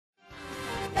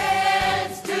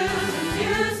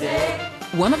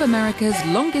One of America's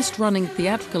longest-running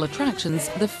theatrical attractions,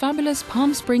 the Fabulous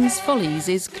Palm Springs Follies,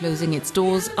 is closing its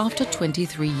doors after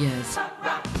 23 years.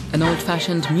 An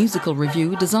old-fashioned musical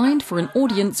revue designed for an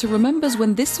audience who remembers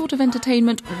when this sort of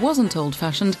entertainment wasn't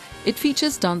old-fashioned. It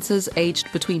features dancers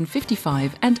aged between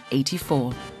 55 and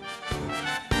 84.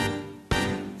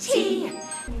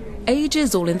 Age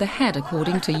is all in the head,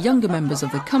 according to younger members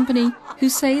of the company, who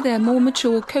say their more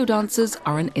mature co-dancers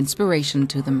are an inspiration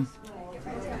to them.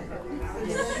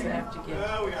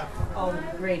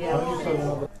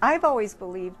 I've always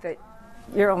believed that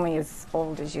you're only as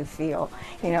old as you feel.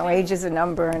 You know, age is a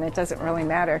number and it doesn't really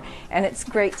matter. And it's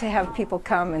great to have people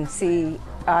come and see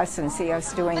us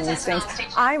doing these things.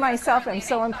 I myself am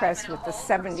so impressed with the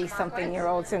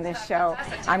 70-something-year-olds in this show.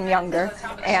 I'm younger,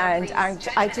 and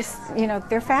I just, you know,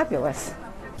 they're fabulous.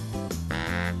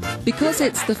 Because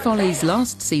it's the Follies'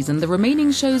 last season, the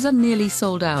remaining shows are nearly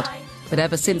sold out. But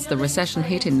ever since the recession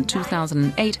hit in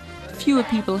 2008, fewer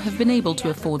people have been able to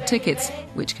afford tickets,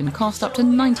 which can cost up to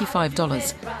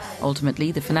 $95.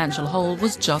 Ultimately, the financial hole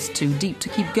was just too deep to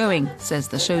keep going, says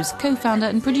the show's co-founder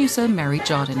and producer Mary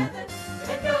Jardin.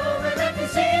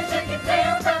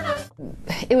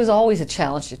 It was always a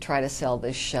challenge to try to sell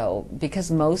this show because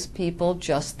most people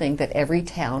just think that every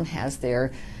town has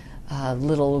their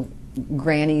little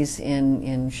grannies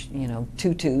in you know,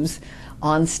 tutus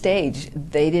on stage.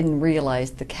 They didn't realize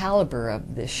the caliber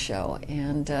of this show,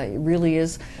 and it really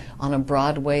is on a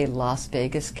Broadway, Las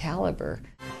Vegas caliber.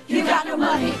 You got no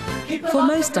money. For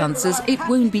most dancers, it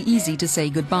won't be easy to say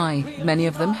goodbye. Many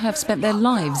of them have spent their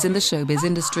lives in the showbiz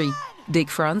industry. Dick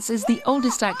France is the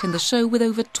oldest act in the show with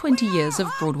over 20 years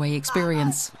of Broadway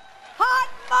experience. Hot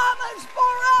mamas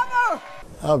forever!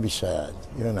 I'll be sad,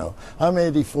 you know. I'm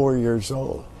 84 years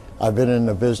old. I've been in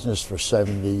the business for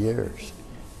 70 years,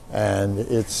 and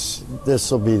this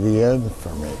will be the end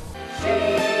for me.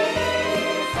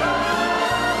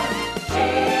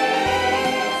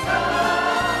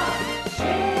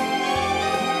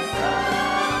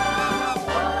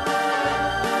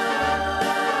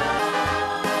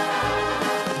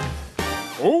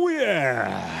 Oh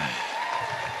yeah!